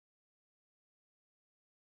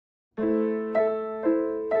Hello,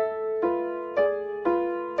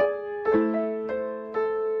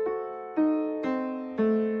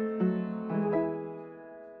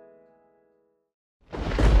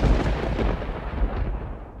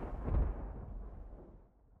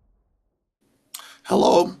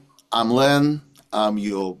 I'm Len. I'm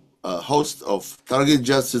your host of Target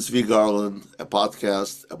Justice v. Garland, a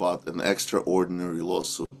podcast about an extraordinary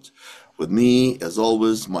lawsuit. With me, as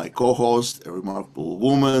always, my co host, a remarkable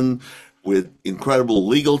woman with incredible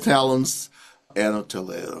legal talents, Anna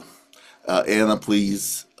Toledo. Anna,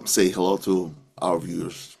 please say hello to our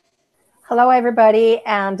viewers. Hello, everybody,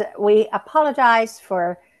 and we apologize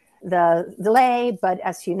for the delay, but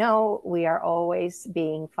as you know, we are always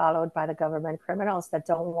being followed by the government criminals that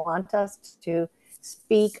don't want us to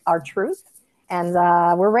speak our truth, and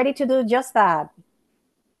we're ready to do just that.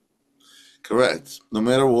 Correct. No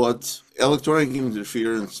matter what, electronic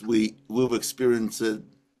interference, we've experienced it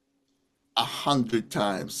 100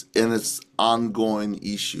 times, and it's ongoing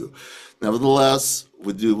issue. Nevertheless,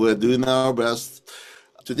 we're doing our best.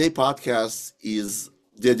 Today's podcast is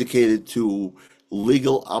dedicated to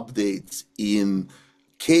legal updates in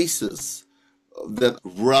cases that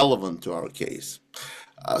are relevant to our case.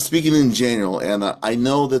 Speaking in general, Anna, I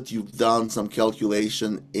know that you've done some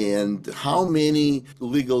calculation and how many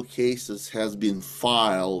legal cases has been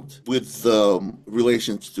filed with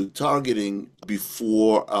relations to targeting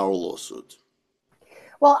before our lawsuit?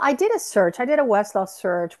 Well, I did a search. I did a Westlaw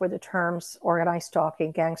search with the terms organized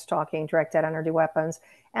stalking, gang stalking, directed energy weapons,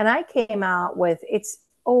 and I came out with it's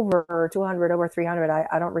over 200, over 300.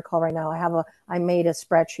 I don't recall right now. I made a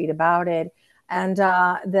spreadsheet about it. And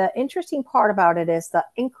the interesting part about it is the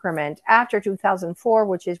increment after 2004,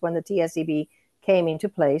 which is when the TSEB came into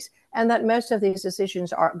place, and that most of these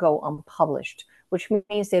decisions go unpublished, which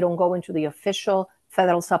means they don't go into the official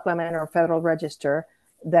federal supplement or federal register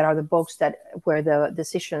that are the books where the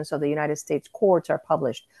decisions of the United States courts are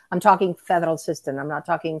published. I'm talking federal system. I'm not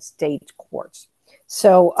talking state courts.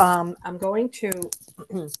 So I'm going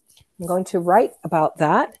to write about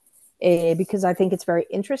that because I think it's very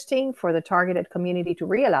interesting for the targeted community to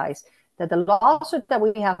realize that the lawsuit that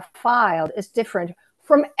we have filed is different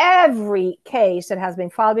from every case that has been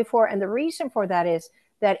filed before. And the reason for that is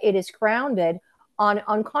that it is grounded on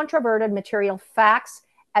uncontroverted material facts,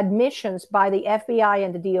 admissions by the FBI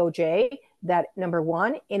and the DOJ that, number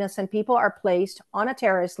one, innocent people are placed on a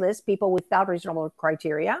terrorist list, people without reasonable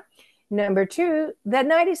criteria. Number two, that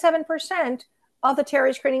 97% of the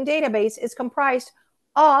terrorist screening database is comprised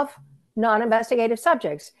of non-investigative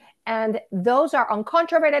subjects. And those are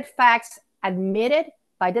uncontroverted facts admitted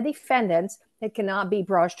by the defendants that cannot be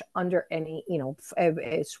brushed under any,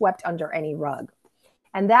 swept under any rug.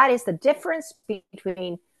 And that is the difference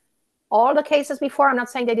between all the cases before. I'm not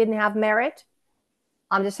saying they didn't have merit.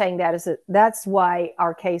 I'm just saying that's why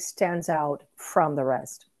our case stands out from the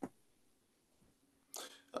rest.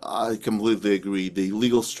 I completely agree. The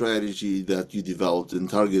legal strategy that you developed in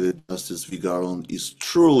Targeted Justice v. Garland is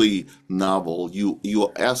truly novel.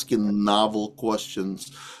 You're asking novel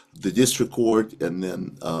questions, the district court, and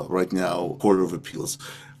then right now, Court of Appeals.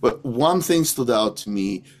 But one thing stood out to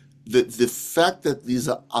me, the fact that these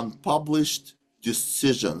are unpublished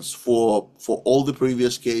decisions for all the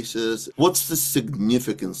previous cases. What's the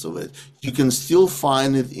significance of it? You can still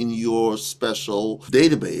find it in your special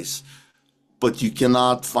database, but you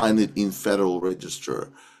cannot find it in Federal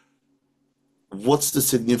Register. What's the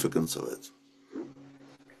significance of it?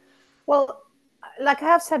 Well, like I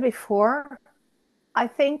have said before, I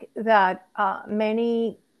think that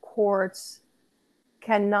many courts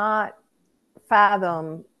cannot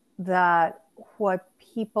fathom that what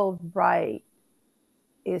people write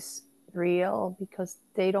is real because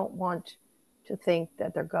they don't want to think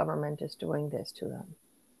that their government is doing this to them.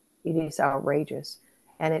 It is outrageous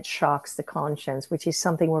and it shocks the conscience, which is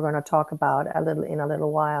something we're going to talk about in a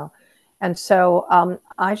little while. And so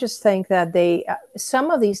I just think that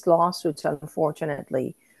some of these lawsuits,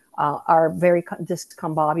 unfortunately, are very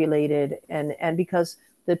discombobulated, and because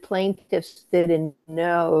the plaintiffs didn't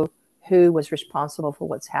know who was responsible for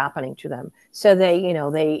what's happening to them. So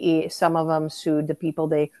some of them sued the people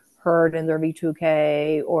they heard in their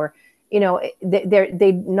V2K, or,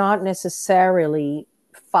 they not necessarily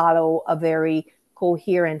follow a very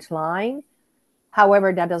coherent line.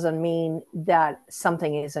 However, that doesn't mean that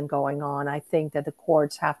something isn't going on. I think that the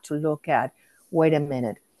courts have to look at, wait a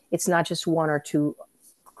minute, it's not just one or two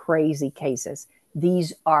crazy cases.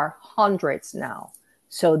 These are hundreds now.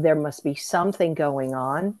 So there must be something going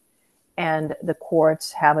on. And the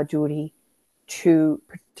courts have a duty to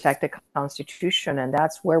protect the Constitution. And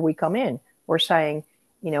that's where we come in. We're saying,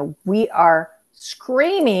 we are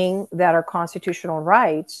screaming that our constitutional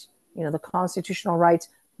rights, the constitutional rights,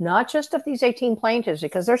 not just of these 18 plaintiffs,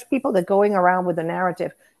 because there's people that going around with the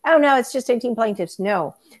narrative, oh no, it's just 18 plaintiffs.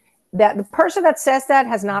 No, that the person that says that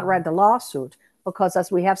has not read the lawsuit, because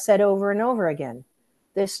as we have said over and over again,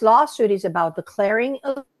 this lawsuit is about declaring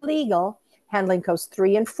illegal handling codes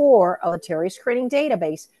 3 and 4 of the terrorist screening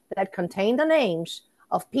database that contain the names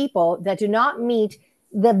of people that do not meet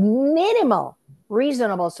the minimal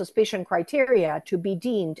reasonable suspicion criteria to be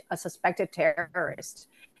deemed a suspected terrorist.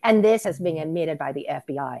 And this has been admitted by the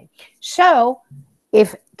FBI. So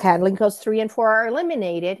if handling codes 3 and 4 are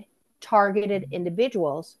eliminated, targeted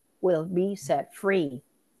individuals will be set free.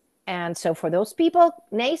 And so for those people,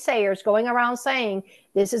 naysayers going around saying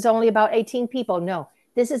this is only about 18 people, no,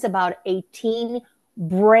 this is about 18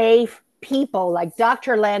 brave people like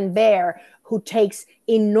Dr. Lambert, who takes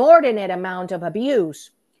inordinate amount of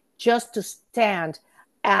abuse just to stand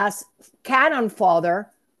as cannon fodder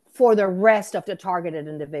for the rest of the targeted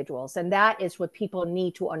individuals. And that is what people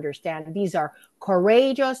need to understand. These are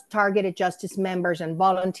courageous targeted justice members and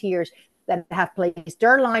volunteers that have placed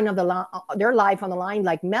their life on the line,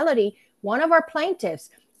 like Melody, one of our plaintiffs.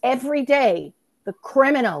 Every day, the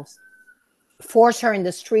criminals force her in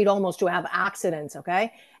the street almost to have accidents,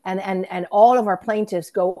 okay? And all of our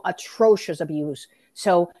plaintiffs go atrocious abuse.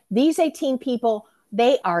 So these 18 people,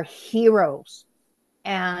 they are heroes.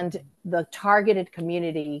 And the targeted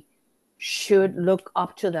community should look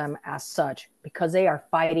up to them as such, because they are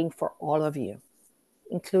fighting for all of you,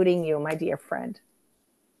 including you, my dear friend.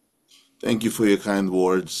 Thank you for your kind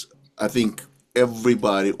words. I think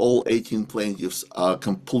everybody, all 18 plaintiffs, are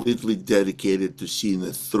completely dedicated to seeing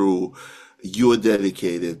it through. You are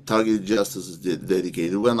dedicated. Targeted Justice is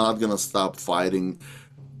dedicated. We're not going to stop fighting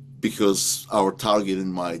because our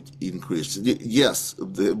targeting might increase. Yes,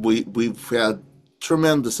 we've had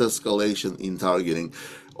tremendous escalation in targeting,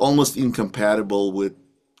 almost incompatible with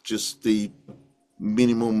just the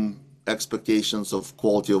minimum expectations of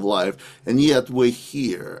quality of life, and yet we're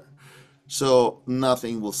here. So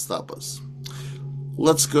nothing will stop us.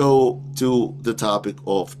 Let's go to the topic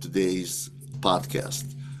of today's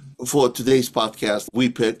podcast. For today's podcast, we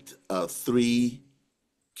picked 3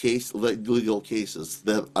 legal cases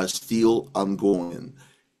that are still ongoing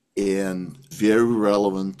and very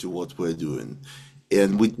relevant to what we're doing.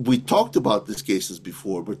 And we talked about these cases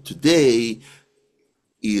before, but today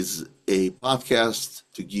is a podcast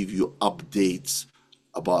to give you updates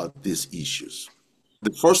about these issues.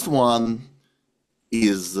 The first one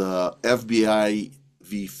is FBI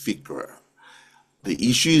v. Ficker. The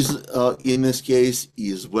issues in this case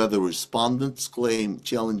is whether respondent's claim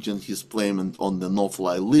challenging his claimant on the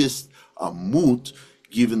no-fly list are moot,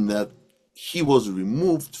 given that he was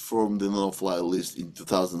removed from the no-fly list in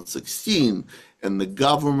 2016, and the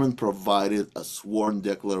government provided a sworn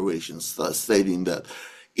declaration stating that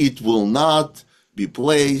it will not be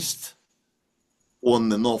placed on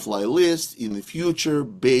the no-fly list in the future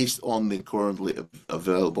based on the currently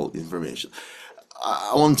available information.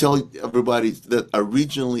 I want to tell everybody that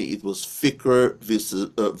originally it was Ficker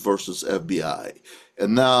versus FBI.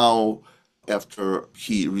 And now, after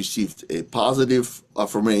he received a positive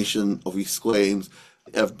affirmation of his claims,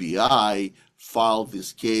 FBI filed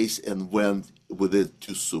this case and went with it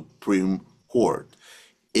to Supreme Court.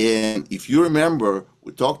 And if you remember,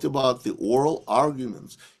 we talked about the oral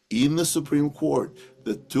arguments in the Supreme Court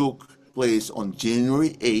that took place on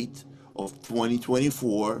January 8th of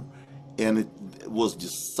 2024, and it was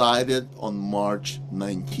decided on March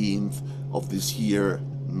 19th of this year,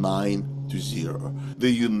 9-0.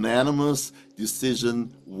 The unanimous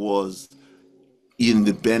decision was in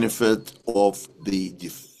the benefit of the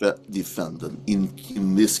defendant,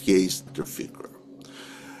 in this case, Dr. Ficker.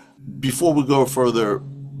 Before we go further,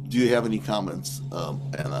 do you have any comments,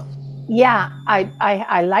 Anna? Yeah,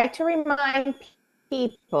 I like to remind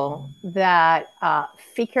people that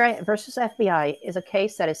Ficker versus FBI is a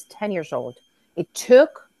case that is 10 years old. It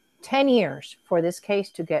took 10 years for this case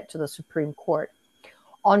to get to the Supreme Court.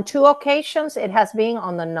 On 2 occasions, it has been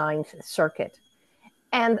on the 9th Circuit.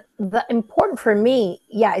 And the important for me,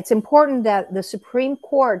 it's important that the Supreme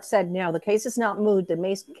Court said, no, the case is not moot,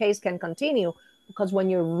 the case can continue, because when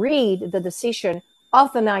you read the decision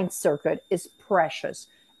of the 9th Circuit, is precious.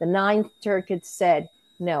 The 9th Circuit said,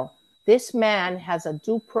 no, this man has a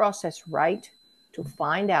due process right to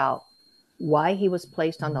find out why he was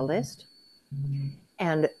placed on the list,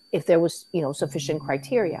 and if there was, sufficient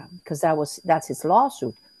criteria, because that's his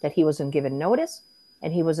lawsuit, that he wasn't given notice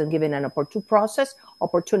and he wasn't given an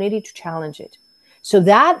opportunity to challenge it. So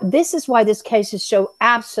this is why this case is so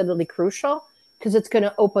absolutely crucial, because it's going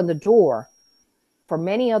to open the door for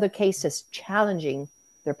many other cases challenging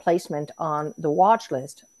their placement on the watch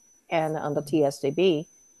list and on the TSDB,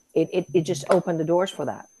 it just opened the doors for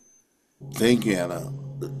that. Thank you, Anna.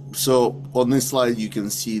 So on this slide, you can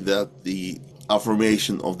see that the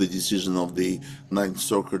affirmation of the decision of the Ninth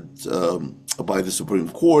Circuit by the Supreme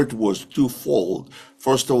Court was twofold.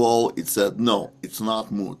 First of all, it said, no, it's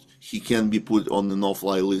not moot. He can be put on the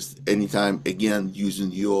no-fly list anytime again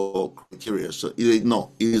using your criteria. So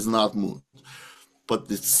no, it is not moot. But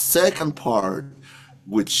the second part,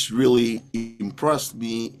 which really impressed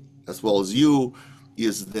me as well as you,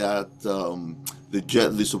 is that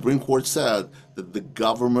the Supreme Court said that the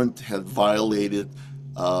government had violated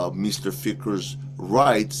Mr. Ficker's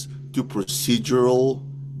rights to procedural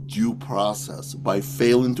due process by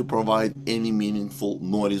failing to provide any meaningful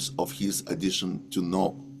notice of his addition to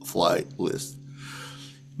no-fly list.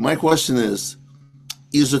 My question is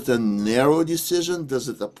it a narrow decision? Does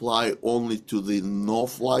it apply only to the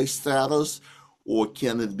no-fly status, or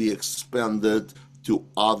can it be expanded to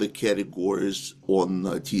other categories on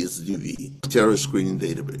TSDV, terrorist screening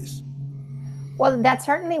database? Well, that's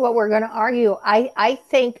certainly what we're going to argue. I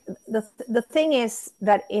think the thing is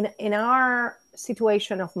that in our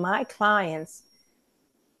situation of my clients,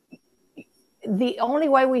 the only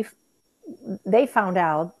way they found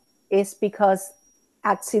out is because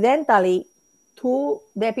accidentally 2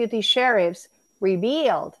 deputy sheriffs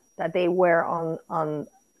revealed that they were on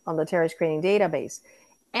the terrorist screening database.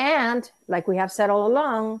 And like we have said all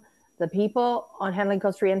along, the people on handling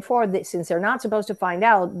codes 3 and 4, since they're not supposed to find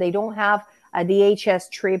out, they don't have a DHS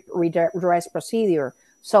trip redress procedure.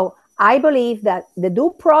 So I believe that the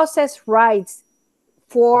due process rights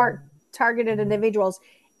for targeted individuals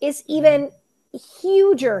is even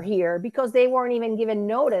huger here, because they weren't even given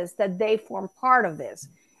notice that they form part of this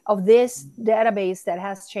database that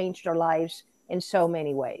has changed their lives in so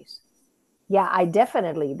many ways. Yeah, I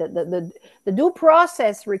definitely, the due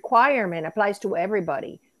process requirement applies to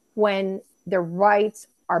everybody when their rights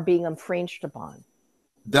are being infringed upon.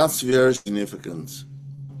 That's very significant.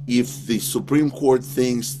 If the Supreme Court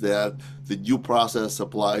thinks that the due process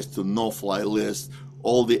applies to no-fly list,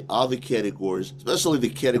 all the other categories, especially the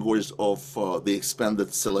categories of the expanded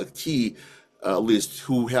selectee list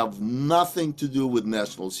who have nothing to do with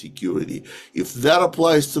national security, if that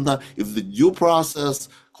applies to if the due process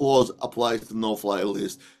clause applies to no-fly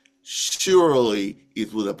list, surely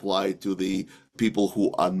it would apply to the people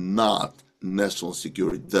who are not national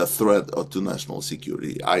security, the threat to national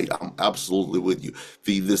security. I am absolutely with you.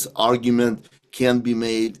 This argument can be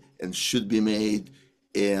made and should be made.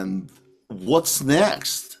 And what's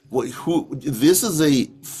next? This is a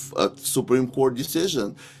Supreme Court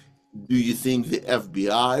decision. Do you think the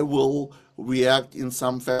FBI will react in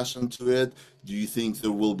some fashion to it? Do you think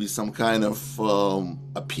there will be some kind of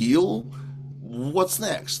appeal? What's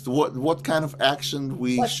next? What kind of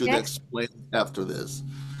action should explain after this?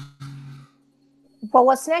 Well,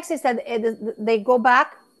 what's next is that they go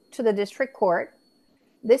back to the district court.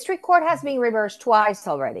 District court has been reversed twice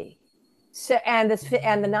already. So, and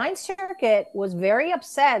the Ninth Circuit was very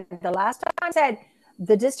upset. The last time I said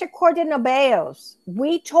the district court didn't obey us.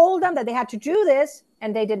 We told them that they had to do this,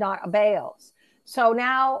 and they did not obey us. So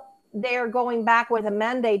now they're going back with a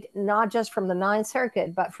mandate, not just from the Ninth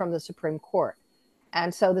Circuit, but from the Supreme Court.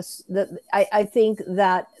 And so I think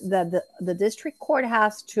that the district court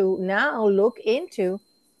has to now look into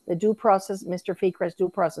the due process, Mr. Ficker's due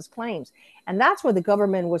process claims. And that's what the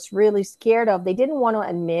government was really scared of. They didn't want to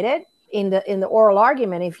admit it in the oral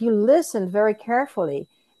argument. If you listened very carefully,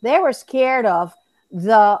 they were scared of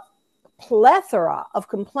the plethora of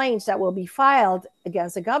complaints that will be filed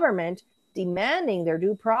against the government demanding their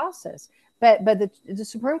due process. But the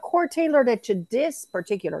Supreme Court tailored it to this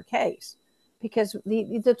particular case, because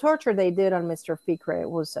the torture they did on Mr. Ficker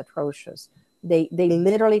was atrocious. They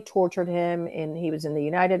literally tortured him, and he was in the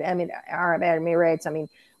United Arab Emirates. I mean,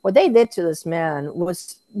 what they did to this man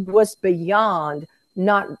was beyond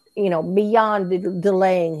beyond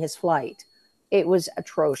delaying his flight. It was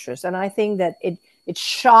atrocious, and I think that it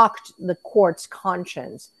shocked the court's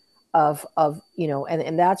conscience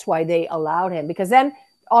and that's why they allowed him, because then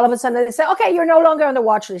all of a sudden they said, okay, you're no longer on the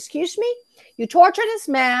watch list. Excuse me, you tortured this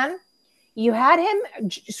man. You had him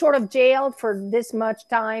sort of jailed for this much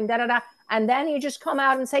time, and then you just come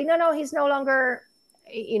out and say, no, he's no longer,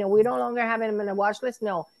 we no longer have him on the watch list.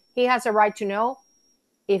 No, he has a right to know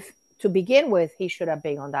if, to begin with, he should have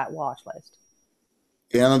been on that watch list.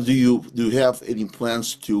 Anna, do you have any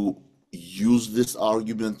plans to use this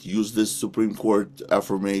argument, use this Supreme Court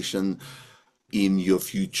affirmation in your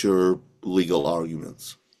future legal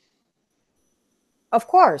arguments? Of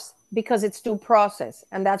course. because it's due process,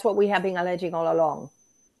 and that's what we have been alleging all along.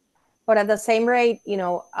 But at the same rate,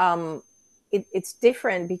 it's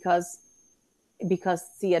different because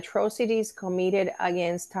the atrocities committed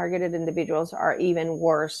against targeted individuals are even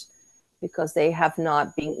worse because they have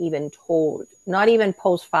not been even told, not even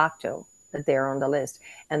post facto, that they're on the list.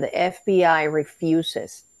 And the FBI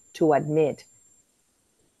refuses to admit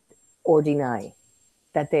or deny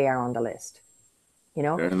that they are on the list.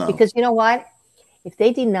 Because you know what? If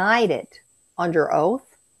they denied it under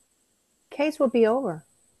oath, case would be over.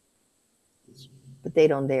 But they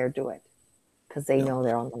don't dare do it because they know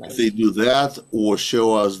they're on the list. If they do that or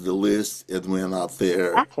show us the list and we're not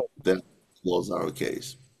there, exactly. That closes our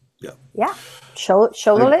case. Yeah. Show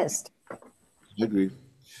the list. I agree.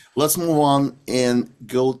 Let's move on and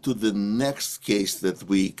go to the next case that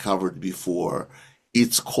we covered before.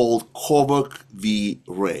 It's called Kovach v.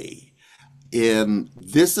 Wray. And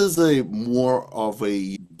this is a more of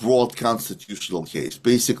a broad constitutional case.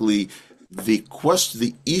 Basically,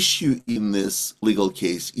 the issue in this legal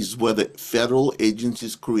case is whether federal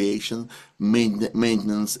agencies' creation,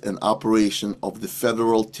 maintenance, and operation of the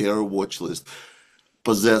federal terror watch list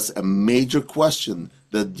possess a major question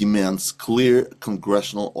that demands clear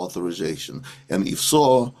congressional authorization, and if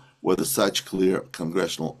so, whether such clear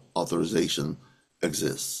congressional authorization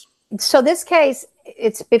exists. So this case,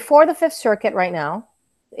 it's before the Fifth Circuit right now.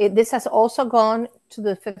 This has also gone to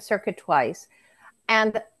the Fifth Circuit twice.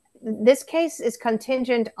 And this case is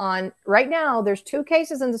contingent on, right now, there's two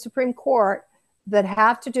cases in the Supreme Court that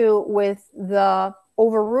have to do with the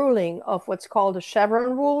overruling of what's called the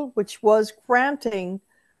Chevron rule, which was granting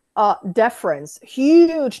deference,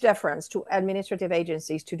 huge deference to administrative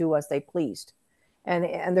agencies to do as they pleased.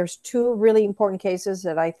 And there's two really important cases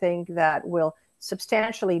that I think that will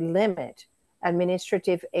substantially limit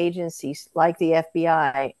administrative agencies like the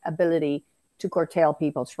FBI ability to curtail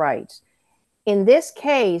people's rights. In this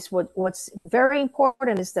case, what's very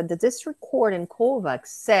important is that the district court in Kovach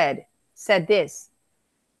said this: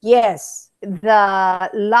 yes, the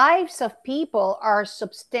lives of people are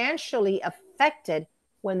substantially affected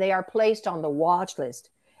when they are placed on the watch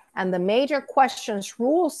list. And the major questions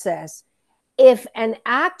rule says, if an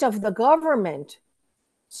act of the government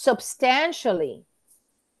substantially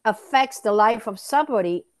affects the life of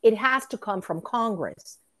somebody, it has to come from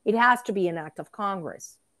Congress. It has to be an act of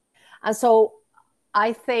Congress. And so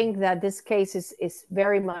I think that this case is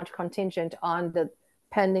very much contingent on the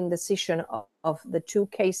pending decision of the two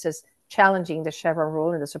cases challenging the Chevron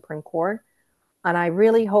rule in the Supreme Court. And I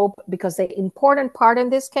really hope, because the important part in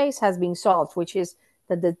this case has been solved, which is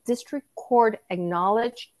that the district court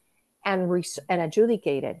acknowledged and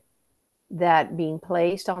adjudicated that being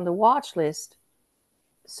placed on the watch list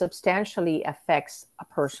substantially affects a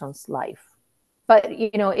person's life. But,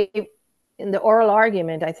 in the oral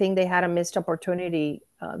argument, I think they had a missed opportunity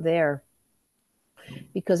there,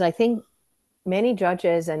 because I think many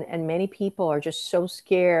judges and many people are just so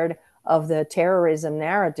scared of the terrorism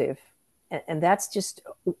narrative, and that's just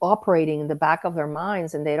operating in the back of their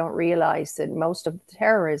minds, and they don't realize that most of the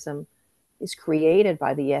terrorism is created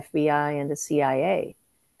by the FBI and the CIA,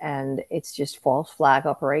 and it's just false flag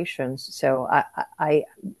operations. So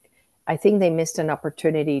I think they missed an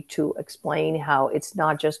opportunity to explain how it's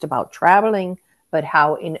not just about traveling, but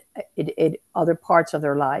how in other parts of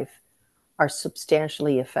their life are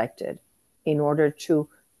substantially affected in order to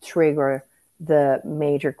trigger the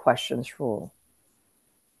major questions rule.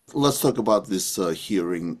 Let's talk about this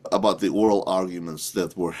hearing, about the oral arguments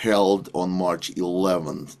that were held on March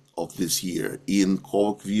 11th of this year in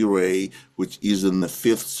Kovach v. Wray, which is in the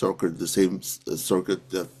Fifth Circuit, the same circuit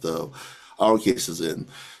that our case is in.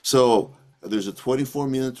 So there's a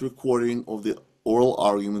 24-minute recording of the oral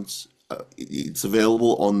arguments. It's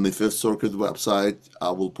available on the Fifth Circuit website.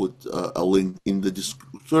 I will put a link in the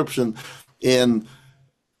description. And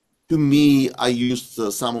to me, I used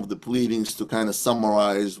some of the pleadings to kind of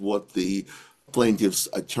summarize what the plaintiff's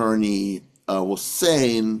attorney was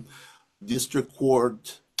saying. District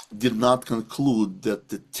court did not conclude that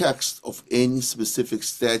the text of any specific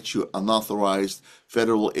statute unauthorized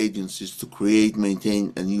federal agencies to create,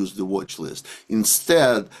 maintain, and use the watch list.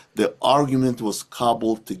 Instead, the argument was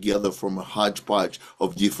cobbled together from a hodgepodge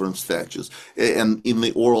of different statutes. And in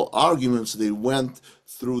the oral arguments, they went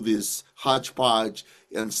through this hodgepodge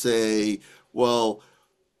and say, well,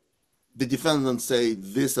 the defendants say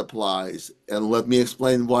this applies, and let me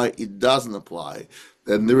explain why it doesn't apply.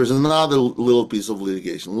 And there is another little piece of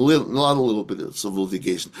litigation, not a little bit of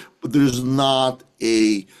litigation, but there's not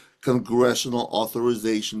a congressional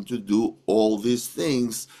authorization to do all these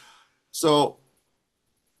things. So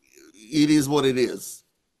it is what it is.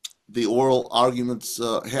 The oral arguments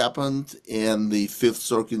happened, and the Fifth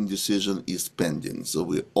Circuit decision is pending. So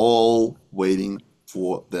we're all waiting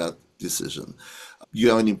for that decision. You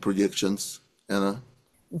have any predictions, Anna?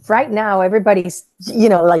 Right now, everybody's,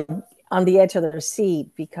 like on the edge of their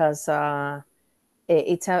seat because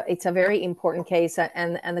it's a very important case,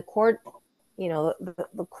 and the court,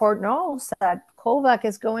 the court knows that Kobach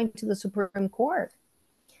is going to the Supreme Court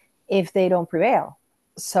if they don't prevail.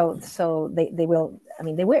 So they will. I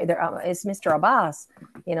mean, they will. It's Mr. Abbas.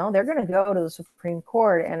 They're going to go to the Supreme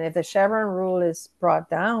Court, and if the Chevron rule is brought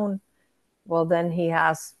down, well, then he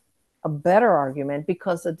has a better argument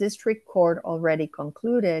because the district court already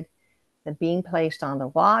concluded that being placed on the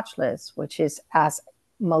watch list, which is, as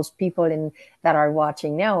most people that are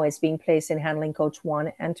watching know, is being placed in handling codes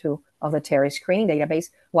 1 and 2 of the Terry screening database,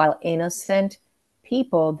 while innocent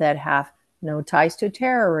people that have no ties to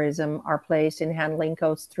terrorism are placed in handling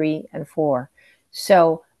codes 3 and 4.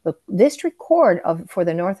 So the district court for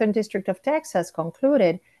the Northern District of Texas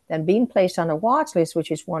concluded that being placed on a watch list, which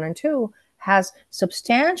is 1 and 2, has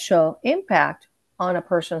substantial impact on a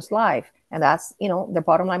person's life. And that's, the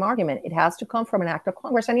bottom line argument. It has to come from an act of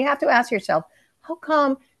Congress. And you have to ask yourself, how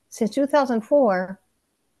come since 2004,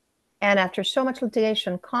 and after so much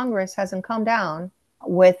litigation, Congress hasn't come down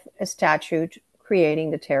with a statute creating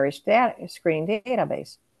the terrorist screening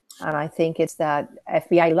database? And I think it's that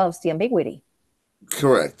FBI loves the ambiguity.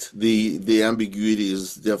 Correct. The ambiguity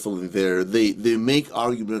is definitely there. They make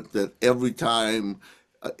argument that every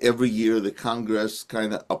year the Congress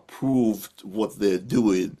kind of approved what they're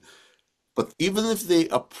doing. But even if they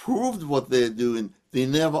approved what they're doing, they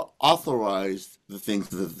never authorized the things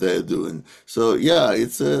that they're doing. So yeah,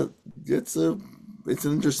 it's an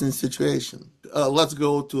interesting situation. Let's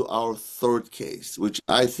go to our third case, which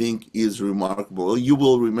I think is remarkable. You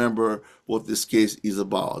will remember what this case is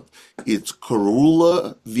about. It's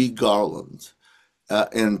Kurula v. Garland.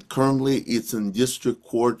 And currently it's in District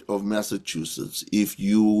Court of Massachusetts. If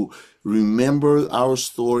you remember our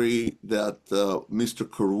story that Mr.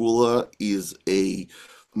 Kurula is a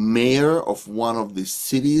mayor of one of the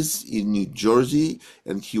cities in New Jersey,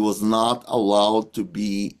 and he was not allowed to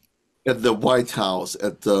be at the White House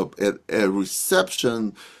at a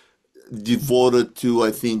reception devoted to,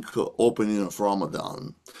 I think, opening of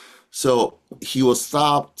Ramadan. So he was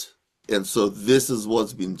stopped. And so this is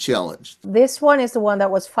what's been challenged. This one is the one that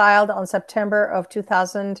was filed on September of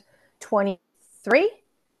 2023.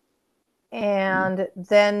 And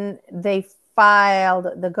then the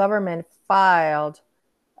government filed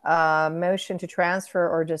a motion to transfer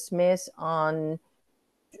or dismiss on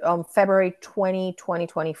February 20,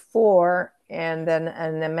 2024. And then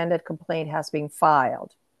an amended complaint has been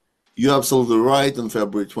filed. You're absolutely right. On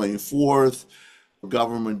February 24th,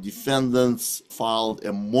 government defendants filed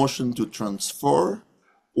a motion to transfer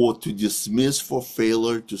or to dismiss for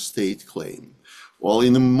failure to state claim. Well,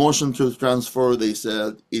 in the motion to transfer, they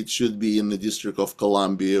said it should be in the District of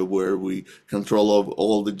Columbia, where we control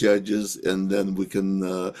all the judges, and then we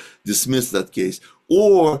can dismiss that case.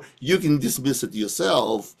 Or you can dismiss it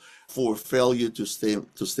yourself for failure to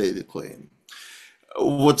state a claim.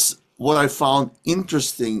 What I found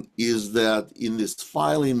interesting is that in this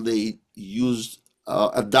filing, they used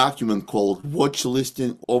a document called Watch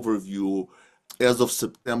Listing Overview as of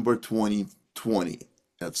September 2020.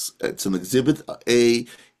 It's an Exhibit A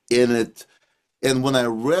in it, and when I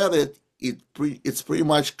read it, it's pretty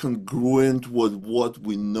much congruent with what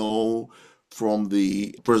we know from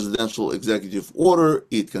the presidential executive order.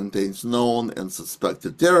 It contains known and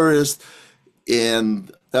suspected terrorists,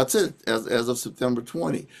 and that's it as of September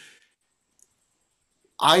 20.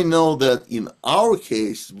 I know that in our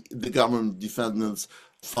case, the government defendants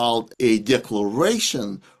filed a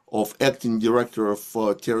declaration of acting director of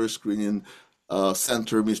terrorist screening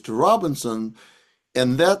center, Mr. Robinson,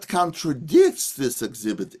 and that contradicts this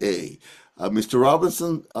Exhibit A. Mr.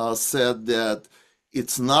 Robinson said that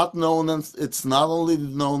it's not only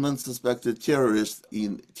known and suspected terrorists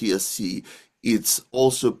in TSC, it's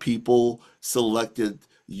also people selected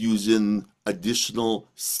using additional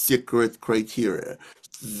secret criteria.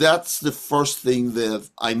 That's the first thing that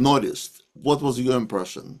I noticed. What was your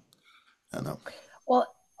impression, Anna? Well,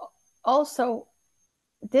 also,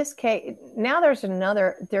 this case, now there's a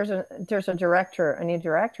director, a new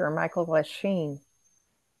director, Michael Lesheen.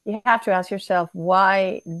 You have to ask yourself,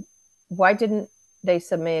 why didn't they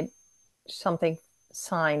submit something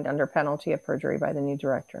signed under penalty of perjury by the new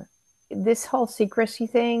director? This whole secrecy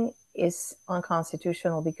thing is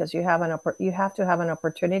unconstitutional because you have to have an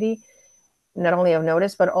opportunity, not only of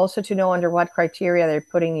notice, but also to know under what criteria they're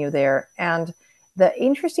putting you there. And the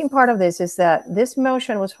interesting part of this is that this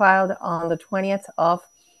motion was filed on the 20th of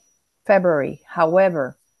February.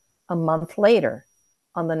 However, a month later,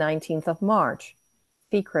 on the 19th of March,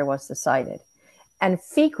 FICRE was decided. And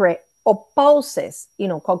FICRE opposes,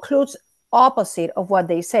 concludes opposite of what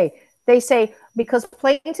they say. They say because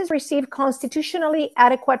plaintiffs received constitutionally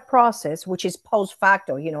adequate process, which is post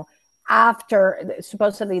facto, after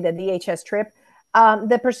supposedly the DHS trip,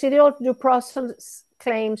 the procedural due process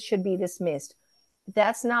claims should be dismissed.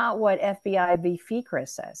 That's not what FBI v. FICRE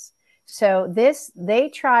says. So they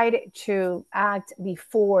tried to act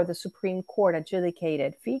before the Supreme Court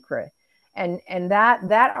adjudicated FICRE, and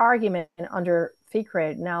that argument under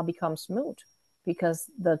FICRE now becomes moot because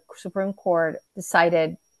the Supreme Court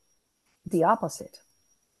decided the opposite,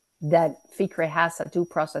 that FICRE has a due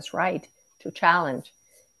process right to challenge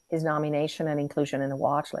his nomination and inclusion in the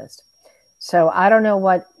watch list. So I don't know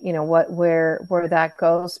where that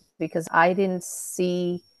goes, because I didn't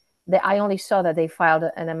see that. I only saw that they filed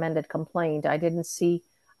an amended complaint. I didn't see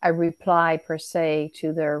a reply per se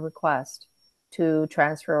to their request to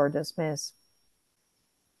transfer or dismiss.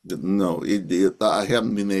 No, I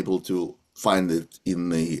haven't been able to find it in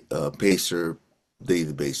the PACER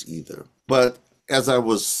database either. But as I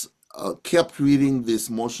was kept reading this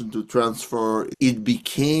motion to transfer, it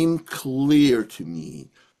became clear to me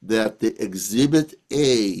that the Exhibit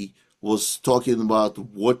A was talking about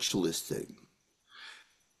watch listing.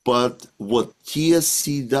 But what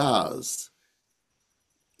TSC does,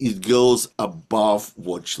 it goes above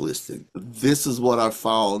watch listing. This is what I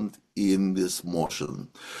found in this motion.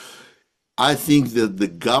 I think that the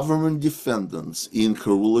government defendants in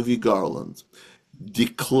Karula v. Garland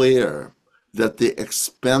declare that the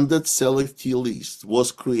expanded selectee list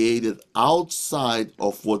was created outside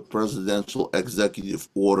of what presidential executive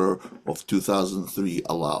order of 2003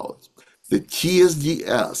 allowed. The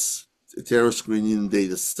TSDS, the terror screening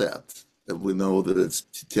data set, and we know that it's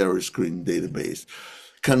the terror screening database,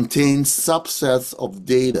 contains subsets of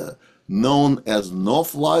data known as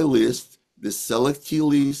no-fly list, the selectee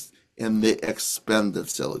list, and the expanded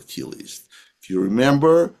selectee list. If you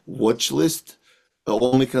remember, watch list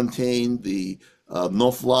only contained the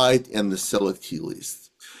no-fly and the selectee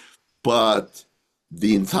list. But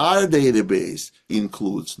the entire database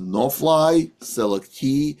includes no-fly,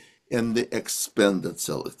 selectee, and the expanded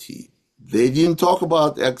selectee. They didn't talk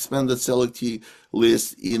about the expanded selectee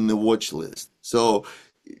list in the watch list. So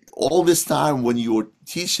all this time when you were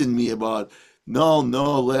teaching me about, no,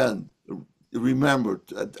 Len, remember,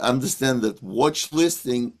 understand that watch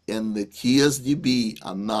listing and the TSDB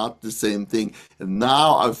are not the same thing. And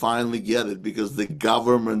now I finally get it because the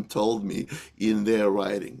government told me in their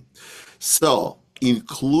writing. So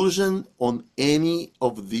inclusion on any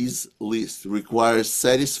of these lists requires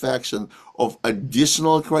satisfaction of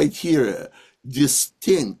additional criteria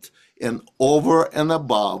distinct and over and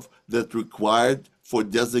above that required for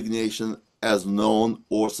designation as known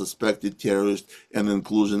or suspected terrorist and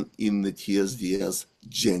inclusion in the TSDS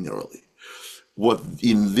generally. What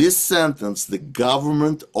in this sentence, the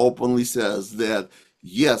government openly says that,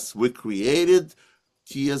 yes, we created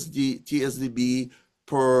TSDB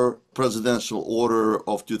per presidential order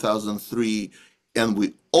of 2003, and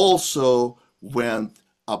we also went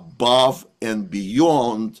above and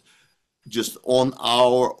beyond just on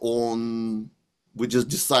our own. We just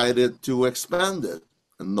decided to expand it,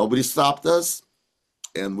 and nobody stopped us,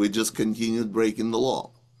 and we just continued breaking the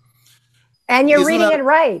law. And you're reading it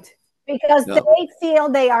right, because Yeah. they feel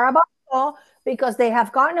they are above the law because they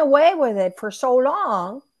have gotten away with it for so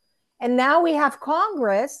long. And now we have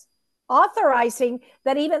Congress authorizing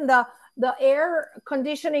that even the air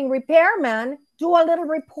conditioning repairman do a little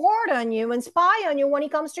report on you and spy on you when he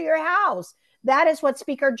comes to your house. That is what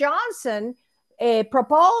Speaker Johnson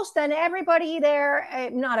proposed, and everybody there,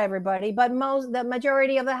 not everybody, but the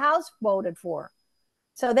majority of the House voted for.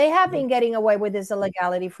 So they have been getting away with this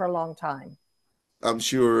illegality for a long time. I'm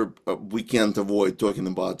sure we can't avoid talking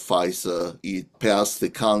about FISA. It passed the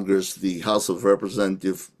Congress, the House of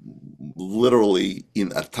Representatives, literally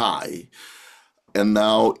in a tie. And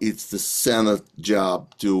now it's the Senate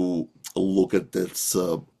job to look at this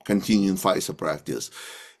continuing FISA practice.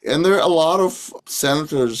 And there are a lot of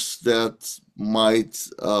senators that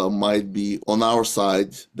might be on our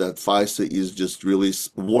side, that FISA is just really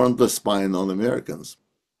warrantless spying on Americans.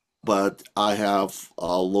 But I have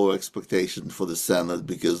a low expectation for the Senate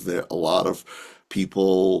because there are a lot of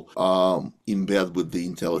people in bed with the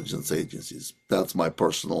intelligence agencies. That's my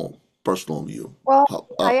personal view. Well,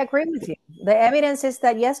 I agree with you. The evidence is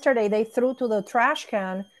that yesterday they threw to the trash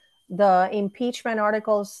can the impeachment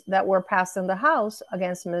articles that were passed in the House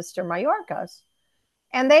against Mr. Mayorkas,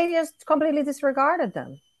 and they just completely disregarded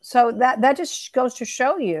them. So that just goes to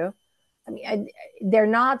show you I mean, they're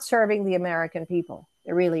not serving the American people.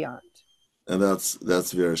 They really aren't. And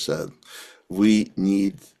that's very sad. We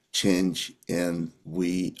need change, and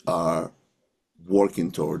we are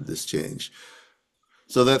working toward this change.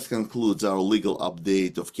 So that concludes our legal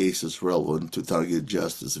update of cases relevant to Target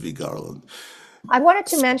Justice v. Garland. I wanted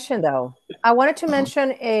to mention, though, Uh-huh.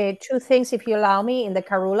 two things, if you allow me, in the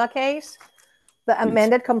Karula case, the Please.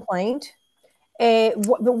 amended complaint.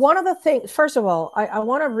 One of the things, first of all, I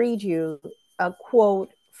want to read you a quote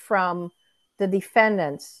from the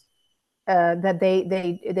defendants that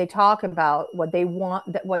they talk about what they want,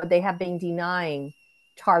 what they have been denying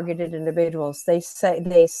targeted individuals. They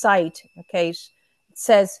cite a case. It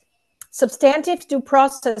says substantive due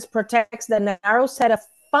process protects the narrow set of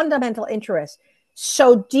fundamental interests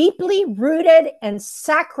so deeply rooted and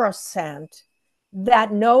sacrosanct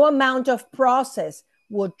that no amount of process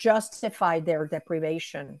would justify their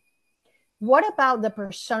deprivation. What about the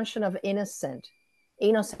presumption of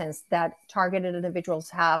innocence that targeted individuals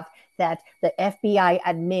have, that the FBI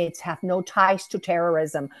admits have no ties to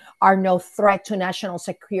terrorism, are no threat to national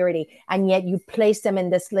security, and yet you place them in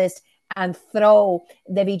this list and throw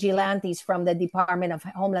the vigilantes from the Department of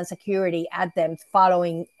Homeland Security at them,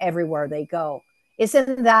 following everywhere they go?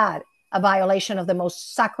 Isn't that a violation of the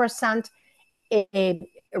most sacrosanct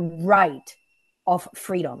right of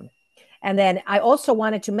freedom? And then I also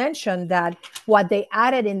wanted to mention that what they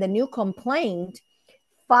added in the new complaint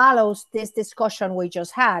follows this discussion we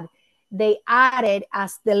just had. They added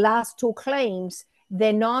as the last two claims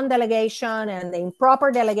the non-delegation and the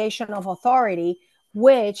improper delegation of authority,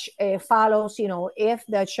 which follows, if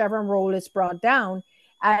the Chevron rule is brought down,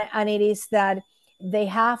 and it is that they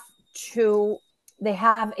have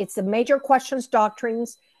it's the major questions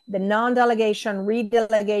doctrines, the non-delegation,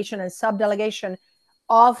 redelegation, and subdelegation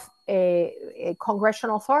of a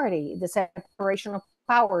congressional authority, the separation of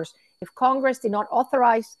powers. If Congress did not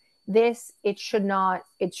authorize this, it should not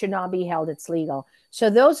be held. It's legal. So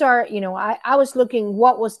those are, I was looking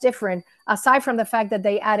what was different, aside from the fact that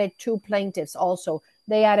they added two plaintiffs also.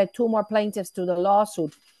 They added two more plaintiffs to the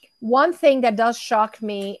lawsuit. One thing that does shock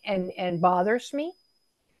me and bothers me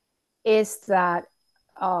is that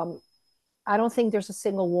I don't think there's a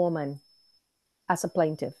single woman as a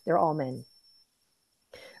plaintiff. They're all men.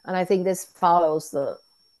 And I think this follows the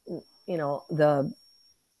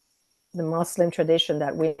Muslim tradition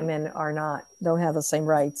that women don't have the same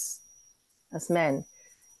rights as men.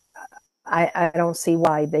 I don't see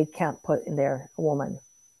why they can't put in there a woman.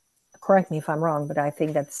 Correct me if I'm wrong, but I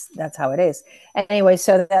think that's how it is. Anyway,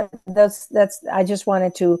 so that's I just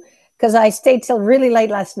wanted to, because I stayed till really late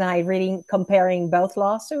last night comparing both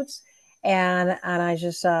lawsuits, and I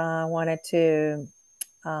just wanted to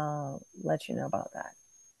let you know about that.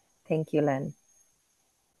 Thank you, Len.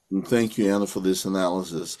 And thank you, Anna, for this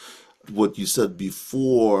analysis. What you said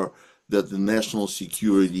before, that the national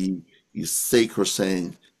security is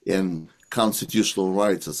sacrosanct and constitutional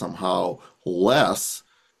rights are somehow less,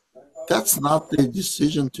 that's not their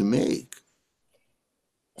decision to make.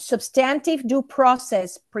 Substantive due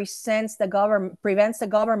process prevents the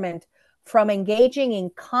government from engaging in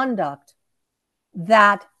conduct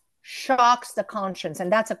that shocks the conscience,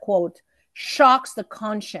 and that's a quote, shocks the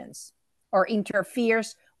conscience or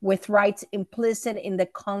interferes with rights implicit in the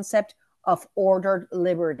concept of ordered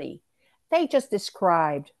liberty. They just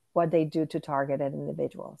described what they do to targeted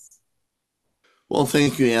individuals. Well,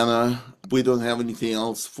 thank you, Anna. We don't have anything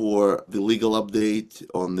else for the legal update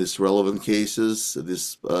on these relevant cases.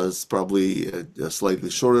 This is probably a slightly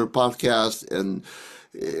shorter podcast, and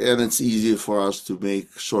it's easier for us to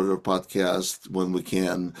make shorter podcasts when we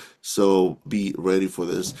can. So be ready for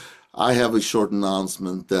this. I have a short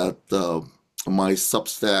announcement that my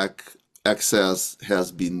Substack access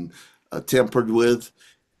has been tampered with,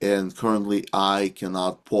 and currently I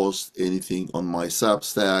cannot post anything on my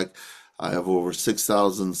Substack. I have over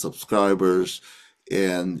 6,000 subscribers,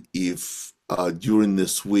 and if during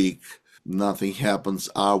this week nothing happens,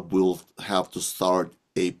 I will have to start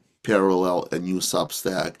a new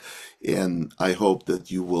Substack, and I hope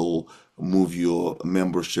that you will move your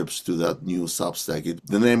memberships to that new Substack.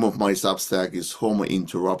 The name of my Substack is Homo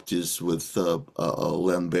Interruptus with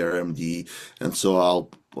Len Bear MD, and so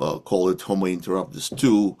I'll call it Homo Interruptus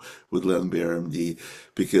 2 with Len Bear MD,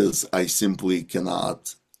 because I simply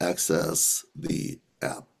cannot access the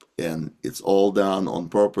app. And it's all done on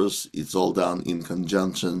purpose. It's all done in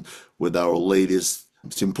conjunction with our latest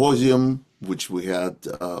symposium, which we had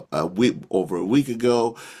over a week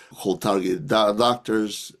ago, called Targeted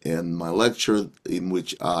Doctors, and my lecture in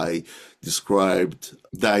which I described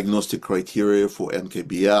diagnostic criteria for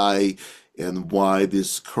NKBI and why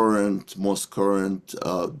this most current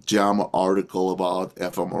JAMA article about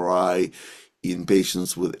fMRI in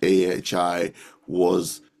patients with AHI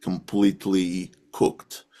was completely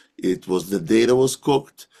cooked. The data was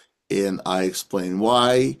cooked, and I explained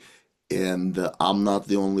why. And I'm not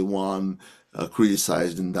the only one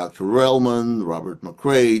criticizing Dr. Relman, Robert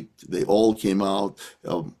McCreight. They all came out.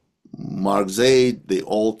 Mark Zaid, they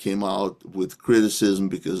all came out with criticism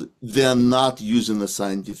because they're not using the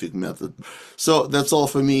scientific method. So that's all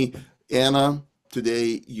for me. Anna,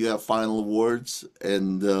 today you have final words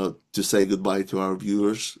and to say goodbye to our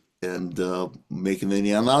viewers and making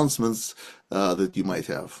any announcements that you might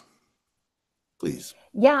have, please.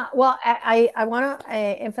 Yeah, well, I want to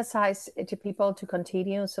emphasize to people to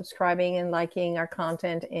continue subscribing and liking our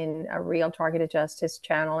content in a Real Targeted Justice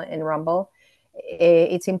channel in Rumble.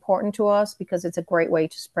 It's important to us because it's a great way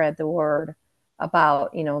to spread the word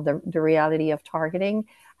about, you know, the reality of targeting.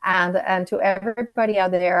 And to everybody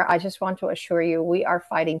out there, I just want to assure you, we are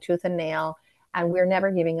fighting tooth and nail, and we're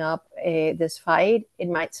never giving up this fight. It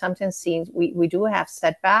might sometimes seem we do have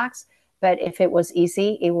setbacks, but if it was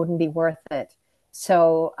easy, it wouldn't be worth it.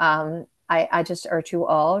 So I just urge you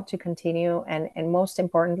all to continue and most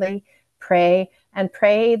importantly, pray and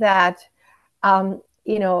pray that,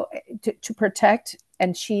 you know, to protect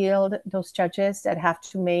and shield those judges that have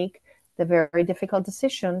to make the very difficult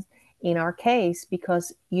decisions in our case,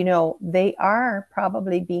 because, you know, they are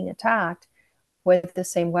probably being attacked with the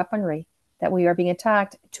same weaponry that we are being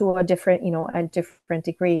attacked to a different, you know, a different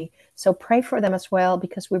degree. So pray for them as well,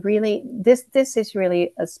 because we really, this is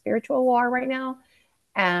really a spiritual war right now.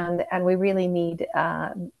 And we really need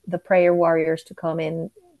the prayer warriors to come in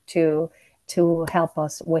to help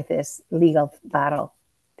us with this legal battle.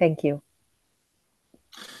 Thank you.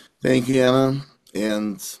 Thank you, Anna.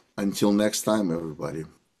 And until next time, everybody.